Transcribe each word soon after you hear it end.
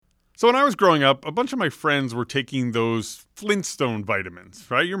So when I was growing up, a bunch of my friends were taking those Flintstone vitamins,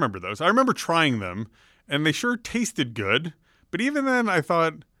 right? You remember those. I remember trying them, and they sure tasted good. But even then, I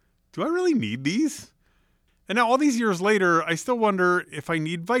thought, do I really need these? And now all these years later, I still wonder if I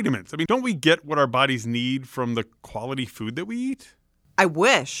need vitamins. I mean, don't we get what our bodies need from the quality food that we eat? I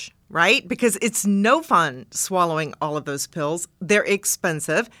wish, right? Because it's no fun swallowing all of those pills. They're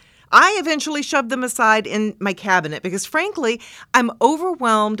expensive. I eventually shoved them aside in my cabinet because, frankly, I'm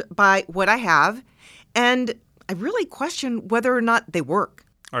overwhelmed by what I have, and I really question whether or not they work.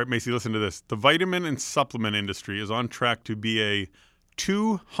 All right, Macy, listen to this. The vitamin and supplement industry is on track to be a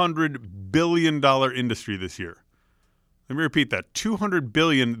 $200 billion industry this year. Let me repeat that, $200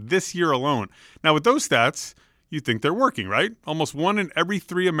 billion this year alone. Now, with those stats, you think they're working, right? Almost 1 in every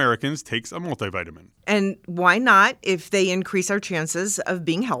 3 Americans takes a multivitamin. And why not if they increase our chances of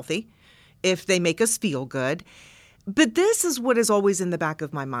being healthy, if they make us feel good? But this is what is always in the back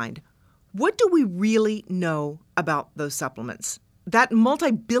of my mind. What do we really know about those supplements? That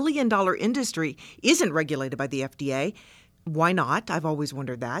multi-billion-dollar industry isn't regulated by the FDA. Why not? I've always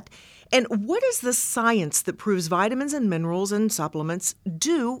wondered that. And what is the science that proves vitamins and minerals and supplements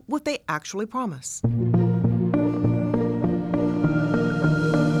do what they actually promise?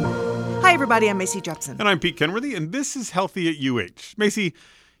 Hi, everybody. I'm Macy Jepson. And I'm Pete Kenworthy, and this is Healthy at UH. Macy,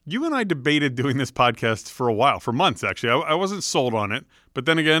 you and I debated doing this podcast for a while, for months, actually. I wasn't sold on it. But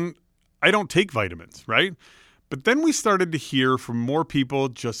then again, I don't take vitamins, right? But then we started to hear from more people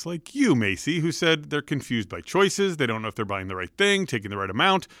just like you, Macy, who said they're confused by choices. They don't know if they're buying the right thing, taking the right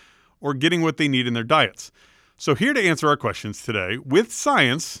amount, or getting what they need in their diets. So here to answer our questions today with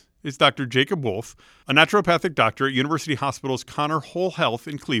science is Dr. Jacob Wolf, a naturopathic doctor at University Hospital's Connor Whole Health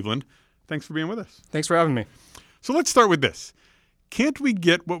in Cleveland. Thanks for being with us. Thanks for having me. So let's start with this. Can't we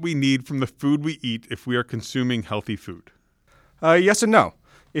get what we need from the food we eat if we are consuming healthy food? Yes and no.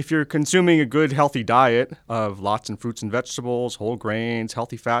 If you're consuming a good, healthy diet of lots of fruits and vegetables, whole grains,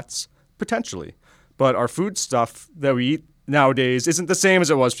 healthy fats, potentially. But our food stuff that we eat nowadays isn't the same as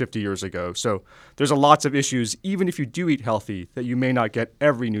it was 50 years ago. So there's lots of issues, even if you do eat healthy, that you may not get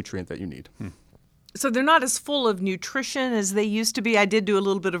every nutrient that you need. So they're not as full of nutrition as they used to be. I did do a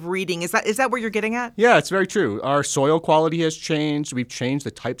little bit of reading. Is that what you're getting at? Yeah, it's very true. Our soil quality has changed. We've changed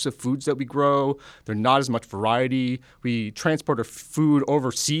the types of foods that we grow. There's not as much variety. We transport our food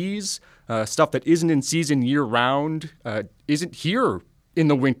overseas. Stuff that isn't in season year-round isn't here in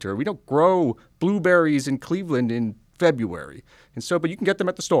the winter. We don't grow blueberries in Cleveland in February. But you can get them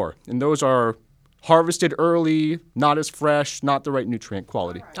at the store. And those are harvested early, not as fresh, not the right nutrient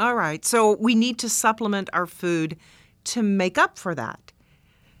quality. All right. So we need to supplement our food to make up for that,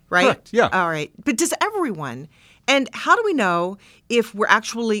 right? Correct, yeah. All right. But does everyone? And how do we know if we're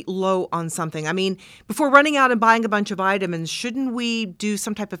actually low on something? I mean, before running out and buying a bunch of vitamins, shouldn't we do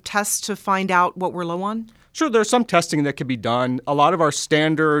some type of test to find out what we're low on? Sure, there's some testing that can be done. A lot of our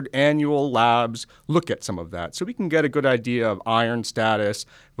standard annual labs look at some of that. So we can get a good idea of iron status,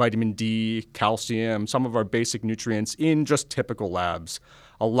 vitamin D, calcium, some of our basic nutrients in just typical labs.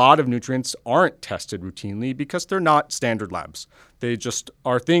 A lot of nutrients aren't tested routinely because they're not standard labs. They just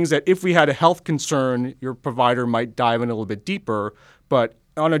are things that if we had a health concern, your provider might dive in a little bit deeper, but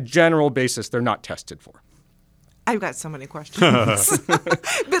on a general basis, they're not tested for. I've got so many questions.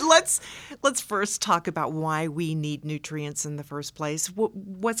 But let's first talk about why we need nutrients in the first place.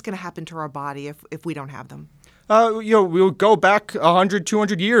 What's going to happen to our body if we don't have them? We'll go back 100,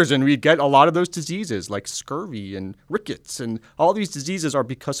 200 years and we get a lot of those diseases like scurvy and rickets. And all these diseases are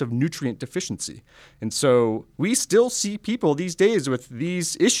because of nutrient deficiency. And so we still see people these days with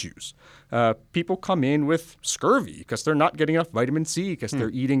these issues. People come in with scurvy because they're not getting enough vitamin C because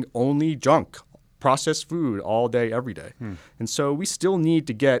they're eating only junk, processed food all day, every day. And so we still need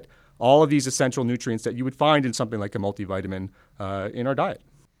to get all of these essential nutrients that you would find in something like a multivitamin in our diet.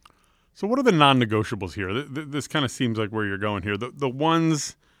 So what are the non-negotiables here? This kind of seems like where you're going here. The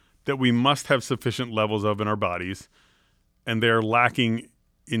ones that we must have sufficient levels of in our bodies, and they're lacking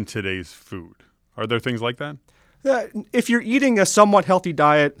in today's food. Are there things like that? If you're eating a somewhat healthy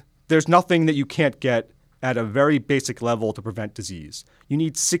diet, there's nothing that you can't get at a very basic level to prevent disease. You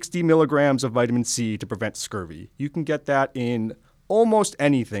need 60 milligrams of vitamin C to prevent scurvy. You can get that in almost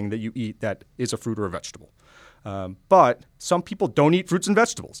anything that you eat that is a fruit or a vegetable. But some people don't eat fruits and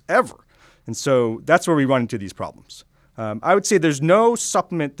vegetables, ever. And so that's where we run into these problems. I would say there's no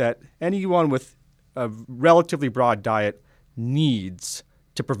supplement that anyone with a relatively broad diet needs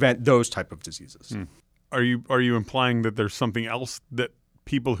to prevent those type of diseases. Are you implying that there's something else that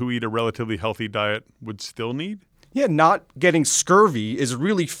people who eat a relatively healthy diet would still need? Yeah, not getting scurvy is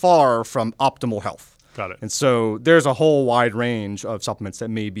really far from optimal health. Got it. And so there's a whole wide range of supplements that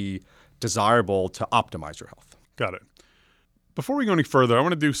may be desirable to optimize your health. Got it. Before we go any further, I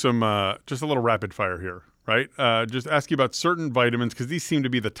want to do some just a little rapid fire here, right? Just ask you about certain vitamins because these seem to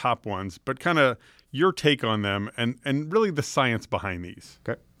be the top ones, but kind of your take on them and really the science behind these.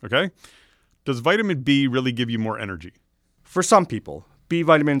 Okay? Does vitamin B really give you more energy? For some people, B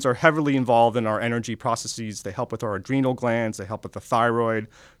vitamins are heavily involved in our energy processes. They help with our adrenal glands. They help with the thyroid.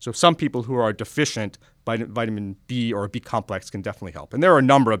 So some people who are deficient vitamin B or B complex can definitely help. And there are a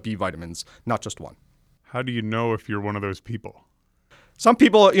number of B vitamins, not just one. How do you know if you're one of those people? Some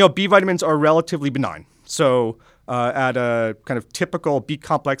people, B vitamins are relatively benign. So at a kind of typical B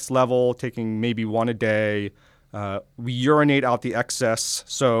complex level, taking maybe one a day, we urinate out the excess.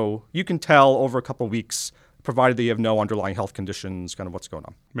 So you can tell over a couple of weeks, provided that you have no underlying health conditions, kind of what's going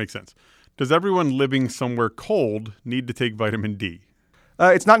on. Makes sense. Does everyone living somewhere cold need to take vitamin D?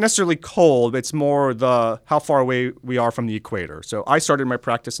 It's not necessarily cold. It's more how far away we are from the equator. So I started my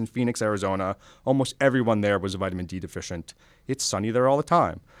practice in Phoenix, Arizona. Almost everyone there was vitamin D deficient. It's sunny there all the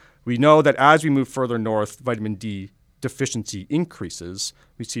time. We know that as we move further north, vitamin D deficiency increases.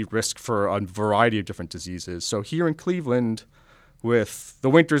 We see risk for a variety of different diseases. So here in Cleveland, with the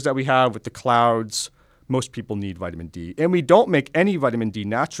winters that we have, with the clouds, most people need vitamin D. And we don't make any vitamin D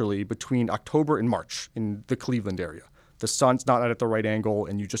naturally between October and March in the Cleveland area. The sun's not at the right angle,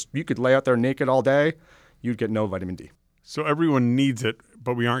 and you could lay out there naked all day, you'd get no vitamin D. So everyone needs it,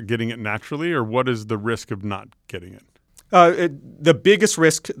 but we aren't getting it naturally, or what is the risk of not getting it? The biggest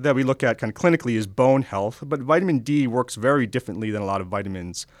risk that we look at kind of clinically is bone health, but vitamin D works very differently than a lot of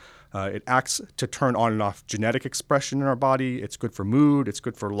vitamins. It acts to turn on and off genetic expression in our body. It's good for mood. It's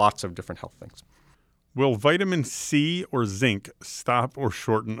good for lots of different health things. Will vitamin C or zinc stop or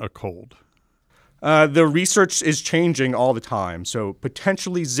shorten a cold? The research is changing all the time. So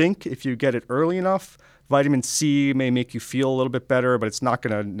potentially zinc, if you get it early enough. Vitamin C may make you feel a little bit better, but it's not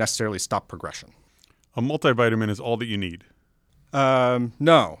going to necessarily stop progression. A multivitamin is all that you need?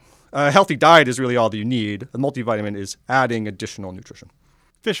 No. A healthy diet is really all that you need. A multivitamin is adding additional nutrition.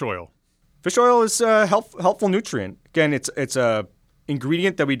 Fish oil. Fish oil is a helpful nutrient. Again, it's a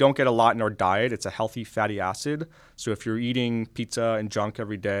ingredient that we don't get a lot in our diet. It's a healthy fatty acid. So if you're eating pizza and junk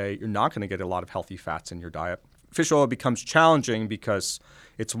every day, you're not going to get a lot of healthy fats in your diet. Fish oil becomes challenging because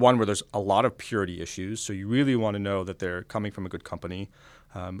it's one where there's a lot of purity issues. So you really want to know that they're coming from a good company.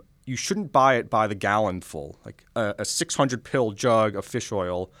 You shouldn't buy it by the gallon full. Like a 600-pill jug of fish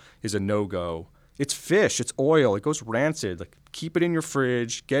oil is a no-go. It's fish. It's oil. It goes rancid. Like, keep it in your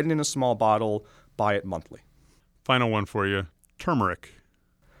fridge. Get it in a small bottle. Buy it monthly. Final one for you. Turmeric.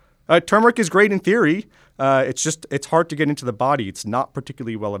 Turmeric is great in theory. It's hard to get into the body. It's not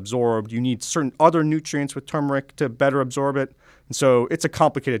particularly well absorbed. You need certain other nutrients with turmeric to better absorb it. And so it's a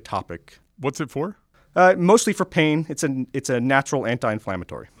complicated topic. What's it for? Mostly for pain. It's a natural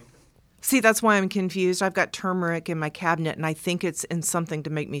anti-inflammatory. See, that's why I'm confused. I've got turmeric in my cabinet, and I think it's in something to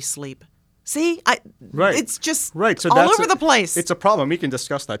make me sleep. See? Right. It's just right. So all over the place. It's a problem. We can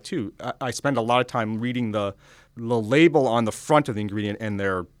discuss that, too. I spend a lot of time reading the label on the front of the ingredient and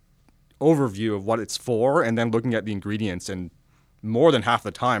their overview of what it's for, and then looking at the ingredients, and more than half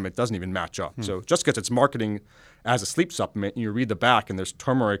the time, it doesn't even match up. So just because it's marketing as a sleep supplement, and you read the back, and there's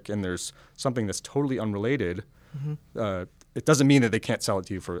turmeric, and there's something that's totally unrelated, it doesn't mean that they can't sell it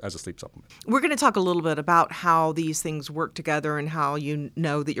to you as a sleep supplement. We're going to talk a little bit about how these things work together and how you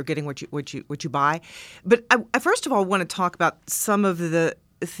know that you're getting what you buy. But I first of all want to talk about some of the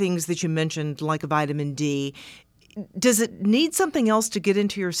things that you mentioned, like a vitamin D. Does it need something else to get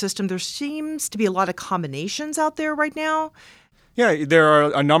into your system? There seems to be a lot of combinations out there right now. Yeah, there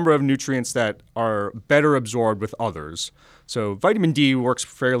are a number of nutrients that are better absorbed with others. So vitamin D works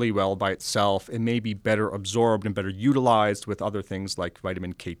fairly well by itself. It may be better absorbed and better utilized with other things like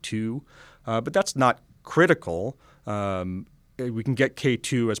vitamin K2, but that's not critical. We can get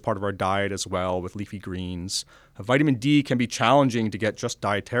K2 as part of our diet as well with leafy greens. Vitamin D can be challenging to get just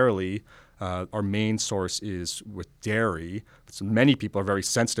dietarily. Our main source is with dairy. So many people are very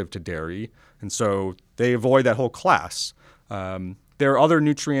sensitive to dairy, and so they avoid that whole class. There are other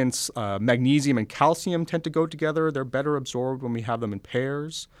nutrients. Magnesium and calcium tend to go together. They're better absorbed when we have them in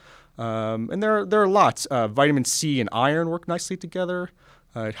pairs. And there are lots. Vitamin C and iron work nicely together.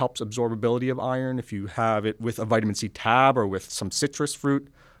 It helps absorbability of iron if you have it with a vitamin C tab or with some citrus fruit.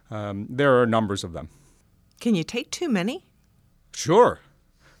 There are numbers of them. Can you take too many? Sure.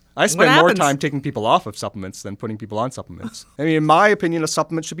 I spend more time taking people off of supplements than putting people on supplements. I mean, in my opinion, a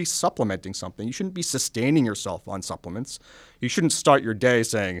supplement should be supplementing something. You shouldn't be sustaining yourself on supplements. You shouldn't start your day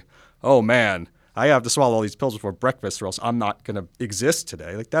saying, oh, man, I have to swallow all these pills before breakfast or else I'm not going to exist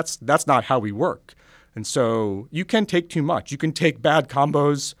today. Like that's not how we work. And so you can take too much. You can take bad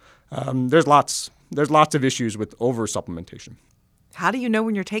combos. There's lots of issues with over-supplementation. How do you know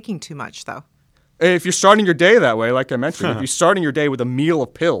when you're taking too much, though? If you're starting your day that way, like I mentioned, if you're starting your day with a meal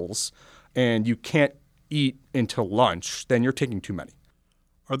of pills and you can't eat until lunch, then you're taking too many.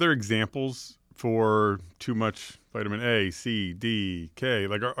 Are there examples for too much vitamin A, C, D, K?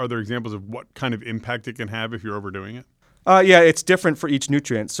 Like, are there examples of what kind of impact it can have if you're overdoing it? Yeah, it's different for each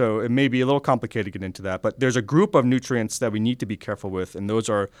nutrient, so it may be a little complicated to get into that. But there's a group of nutrients that we need to be careful with, and those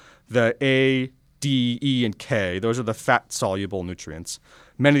are the A, D, E, and K. Those are the fat-soluble nutrients.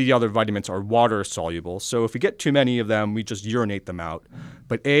 Many of the other vitamins are water-soluble, so if we get too many of them, we just urinate them out.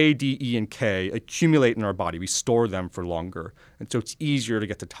 But A, D, E, and K accumulate in our body. We store them for longer, and so it's easier to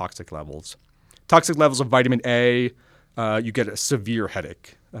get to toxic levels. Toxic levels of vitamin A, you get a severe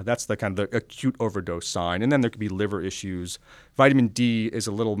headache. That's the kind of the acute overdose sign. And then there could be liver issues. Vitamin D is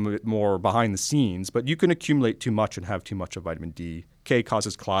a little bit more behind the scenes, but you can accumulate too much and have too much of vitamin D. K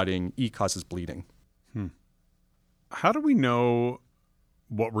causes clotting. E causes bleeding. How do we know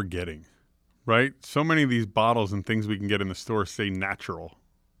what we're getting, right? So many of these bottles and things we can get in the store say natural,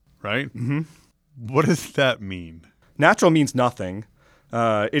 right? Mm-hmm. What does that mean? Natural means nothing.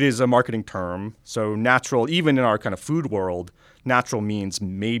 It is a marketing term. So natural, even in our kind of food world, natural means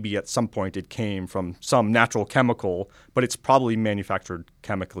maybe at some point it came from some natural chemical, but it's probably manufactured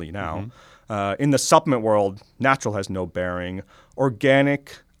chemically now. Mm-hmm. In the supplement world, natural has no bearing.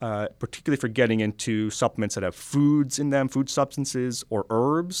 Organic, particularly for getting into supplements that have foods in them, food substances, or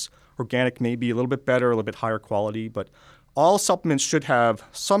herbs, organic may be a little bit better, a little bit higher quality, but all supplements should have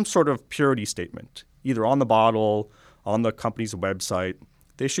some sort of purity statement, either on the bottle, on the company's website.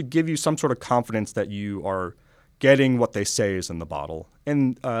 They should give you some sort of confidence that you are getting what they say is in the bottle.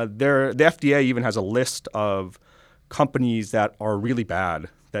 And the FDA even has a list of companies that are really bad,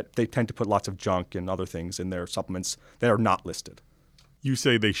 that they tend to put lots of junk and other things in their supplements that are not listed. You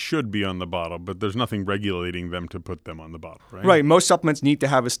say they should be on the bottle, but there's nothing regulating them to put them on the bottle, right? Right. Most supplements need to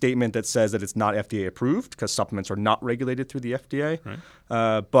have a statement that says that it's not FDA approved because supplements are not regulated through the FDA.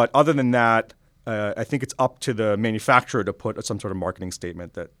 Right. But other than that, I think it's up to the manufacturer to put some sort of marketing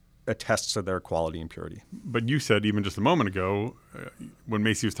statement that attests to their quality and purity. But you said even just a moment ago, when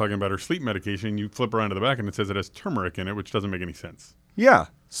Macy was talking about her sleep medication, you flip around to the back and it says it has turmeric in it, which doesn't make any sense. Yeah.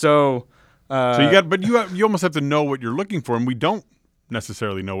 So you almost have to know what you're looking for, and we don't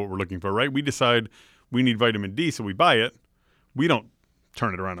necessarily know what we're looking for, right? We decide we need vitamin D, so we buy it. We don't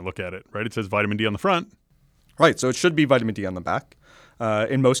turn it around and look at it, right? It says vitamin D on the front. Right. So it should be vitamin D on the back.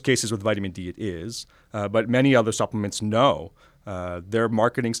 In most cases with vitamin D, it is. But many other supplements, no. Their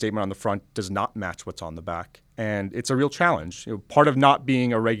marketing statement on the front does not match what's on the back. And it's a real challenge. Part of not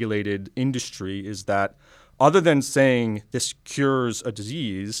being a regulated industry is that other than saying this cures a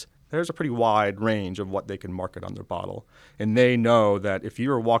disease, there's a pretty wide range of what they can market on their bottle. And they know that if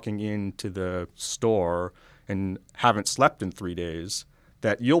you're walking into the store and haven't slept in 3 days,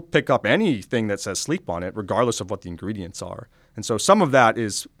 that you'll pick up anything that says sleep on it, regardless of what the ingredients are. And so some of that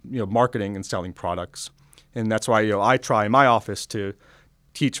is, marketing and selling products. And that's why, I try in my office to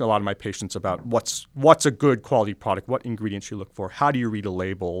teach a lot of my patients about what's a good quality product, what ingredients you look for, how do you read a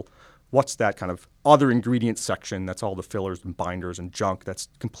label, what's that kind of other ingredients section that's all the fillers and binders and junk that's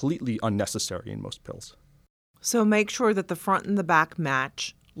completely unnecessary in most pills. So make sure that the front and the back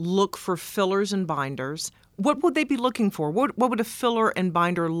match. Look for fillers and binders. What would they be looking for? What would a filler and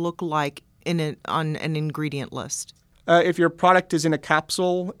binder look like on an ingredient list? If your product is in a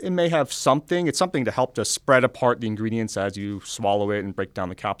capsule, it may have something. It's something to help to spread apart the ingredients as you swallow it and break down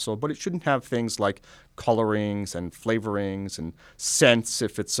the capsule. But it shouldn't have things like colorings and flavorings and scents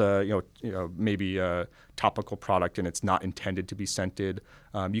if it's maybe a topical product and it's not intended to be scented.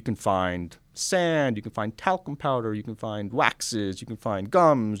 You can find sand, you can find talcum powder, you can find waxes, you can find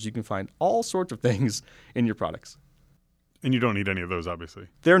gums, you can find all sorts of things in your products. And you don't need any of those, obviously.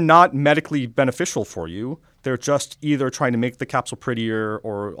 They're not medically beneficial for you. They're just either trying to make the capsule prettier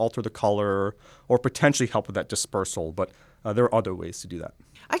or alter the color or potentially help with that dispersal. But there are other ways to do that.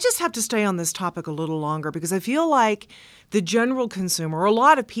 I just have to stay on this topic a little longer because I feel like the general consumer, or a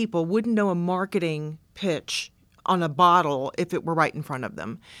lot of people, wouldn't know a marketing pitch on a bottle if it were right in front of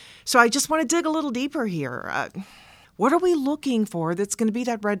them. So I just want to dig a little deeper here. What are we looking for that's going to be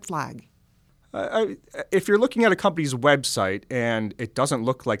that red flag? If you're looking at a company's website and it doesn't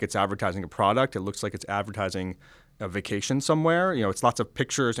look like it's advertising a product, it looks like it's advertising a vacation somewhere. It's lots of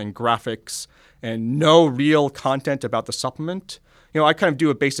pictures and graphics and no real content about the supplement. I kind of do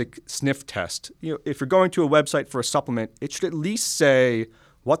a basic sniff test. If you're going to a website for a supplement, it should at least say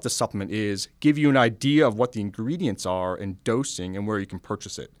what the supplement is, give you an idea of what the ingredients are and dosing and where you can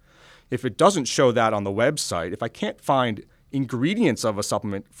purchase it. If it doesn't show that on the website, if I can't find ingredients of a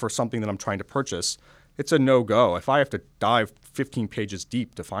supplement for something that I'm trying to purchase, it's a no-go. If I have to dive 15 pages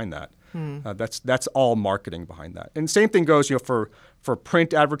deep to find that, that's all marketing behind that. And same thing goes, for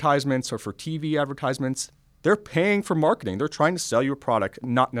print advertisements or for TV advertisements. They're paying for marketing. They're trying to sell you a product,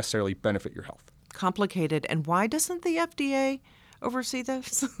 not necessarily benefit your health. Complicated. And why doesn't the FDA oversee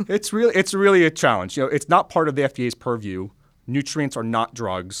this? It's really a challenge. It's not part of the FDA's purview. Nutrients are not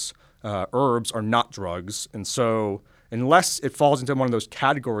drugs. Herbs are not drugs. And so unless it falls into one of those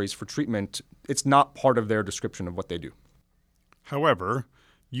categories for treatment, it's not part of their description of what they do. However,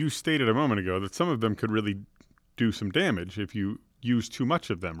 you stated a moment ago that some of them could really do some damage if you use too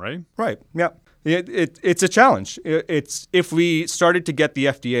much of them, right? Right. Yeah. It's a challenge. If we started to get the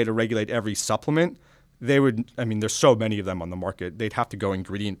FDA to regulate every supplement, they would, there's so many of them on the market. They'd have to go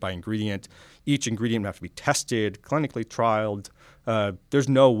ingredient by ingredient. Each ingredient would have to be tested, clinically trialed. There's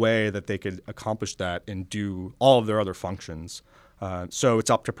no way that they could accomplish that and do all of their other functions. So it's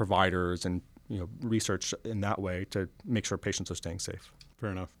up to providers and research in that way to make sure patients are staying safe. Fair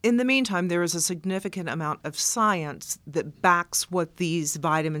enough. In the meantime, there is a significant amount of science that backs what these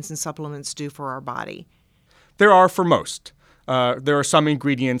vitamins and supplements do for our body. There are for most. There are some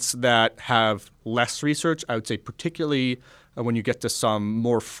ingredients that have less research. I would say particularly when you get to some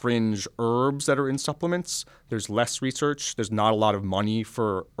more fringe herbs that are in supplements, there's less research. There's not a lot of money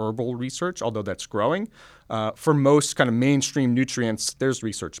for herbal research, although that's growing. For most kind of mainstream nutrients, there's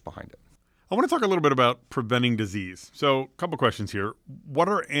research behind it. I want to talk a little bit about preventing disease. So a couple questions here. What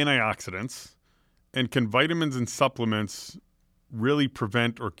are antioxidants, and can vitamins and supplements really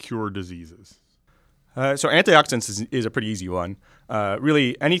prevent or cure diseases? So antioxidants is a pretty easy one.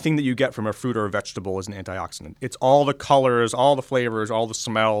 Really, anything that you get from a fruit or a vegetable is an antioxidant. It's all the colors, all the flavors, all the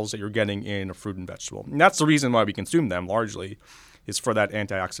smells that you're getting in a fruit and vegetable. And that's the reason why we consume them largely, is for that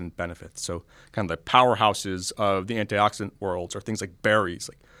antioxidant benefit. So kind of the powerhouses of the antioxidant worlds are things like berries,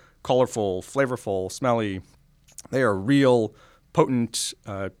 like colorful, flavorful, smelly. They are real potent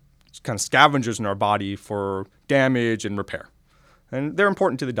kind of scavengers in our body for damage and repair. And they're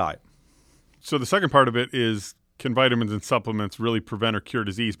important to the diet. So the second part of it is, can vitamins and supplements really prevent or cure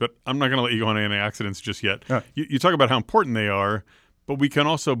disease? But I'm not going to let you go on antioxidants just yet. You talk about how important they are, but we can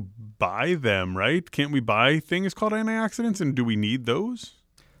also buy them, right? Can't we buy things called antioxidants, and do we need those?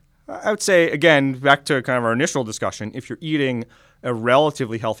 I would say, again, back to kind of our initial discussion, if you're eating a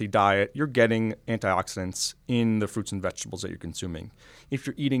relatively healthy diet, you're getting antioxidants in the fruits and vegetables that you're consuming. If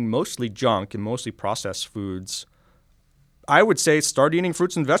you're eating mostly junk and mostly processed foods, I would say start eating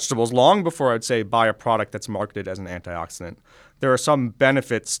fruits and vegetables long before I'd say buy a product that's marketed as an antioxidant. There are some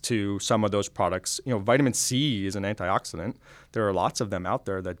benefits to some of those products. Vitamin C is an antioxidant. There are lots of them out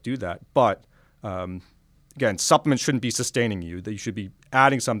there that do that. But again, supplements shouldn't be sustaining you. That you should be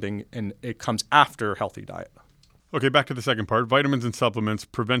adding something, and it comes after a healthy diet. Okay, back to the second part. Vitamins and supplements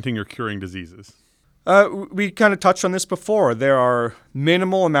preventing or curing diseases. We kind of touched on this before. There are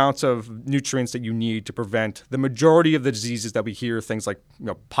minimal amounts of nutrients that you need to prevent the majority of the diseases that we hear, things like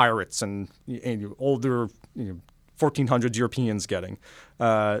pirates and older 1400s Europeans getting.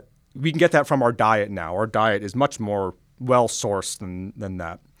 We can get that from our diet now. Our diet is much more well-sourced than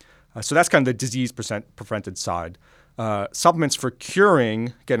that. So that's kind of the disease-prevented side. Supplements for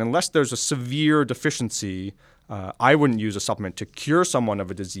curing, again, unless there's a severe deficiency, I wouldn't use a supplement to cure someone of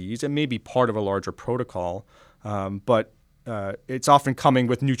a disease. It may be part of a larger protocol, but it's often coming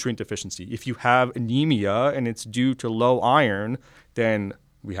with nutrient deficiency. If you have anemia and it's due to low iron, then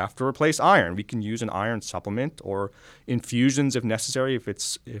we have to replace iron. We can use an iron supplement or infusions if necessary, if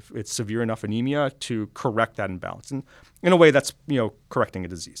it's severe enough anemia, to correct that imbalance. And in a way, that's correcting a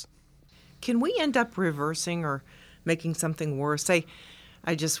disease. Can we end up reversing or making something worse? Say,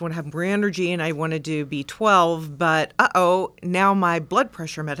 I just want to have more energy and I want to do B12, but now my blood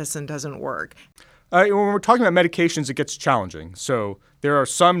pressure medicine doesn't work. When we're talking about medications, it gets challenging. So there are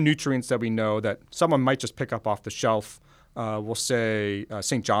some nutrients that we know that someone might just pick up off the shelf. We'll say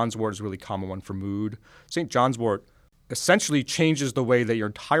St. John's wort is a really common one for mood. St. John's wort essentially changes the way that your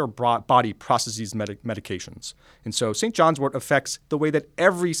entire body processes medications. And so St. John's wort affects the way that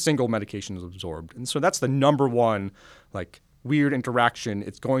every single medication is absorbed. And so that's the number one, weird interaction.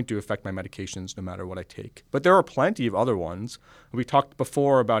 It's going to affect my medications no matter what I take. But there are plenty of other ones. We talked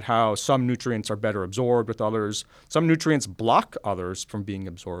before about how some nutrients are better absorbed with others. Some nutrients block others from being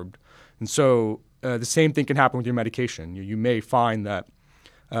absorbed. And so the same thing can happen with your medication. You may find that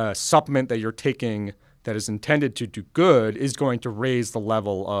a supplement that you're taking that is intended to do good is going to raise the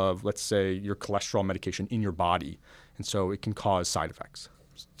level of, let's say, your cholesterol medication in your body. And so it can cause side effects.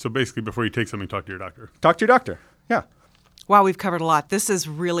 So basically, before you take something, talk to your doctor. Talk to your doctor, yeah. Wow, we've covered a lot. This is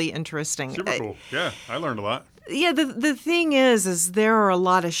really interesting. Super cool. Yeah, I learned a lot. Yeah, the thing is there are a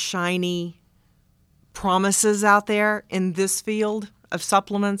lot of shiny promises out there in this field of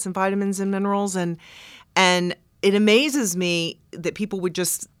supplements and vitamins and minerals, and it amazes me that people would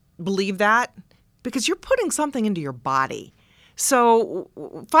just believe that because you're putting something into your body. So,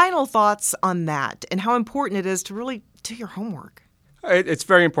 final thoughts on that and how important it is to really do your homework. It's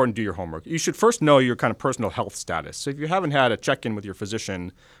very important to do your homework. You should first know your kind of personal health status. So if you haven't had a check-in with your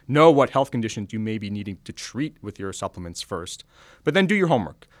physician, know what health conditions you may be needing to treat with your supplements first. But then do your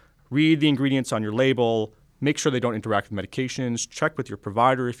homework. Read the ingredients on your label. Make sure they don't interact with medications. Check with your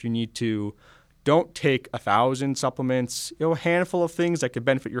provider if you need to. Don't take 1,000 supplements. A handful of things that could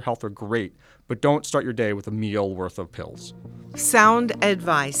benefit your health are great, but don't start your day with a meal worth of pills. Sound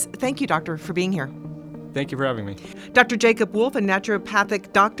advice. Thank you, doctor, for being here. Thank you for having me. Dr. Jacob Wolf, a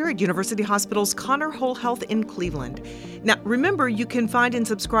naturopathic doctor at University Hospital's Connor Whole Health in Cleveland. Now, remember, you can find and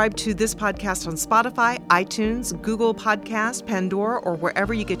subscribe to this podcast on Spotify, iTunes, Google Podcasts, Pandora, or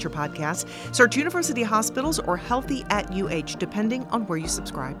wherever you get your podcasts. Search University Hospitals or Healthy at UH, depending on where you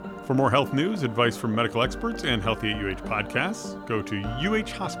subscribe. For more health news, advice from medical experts, and Healthy at UH podcasts, go to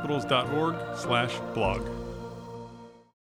uhhospitals.org/blog.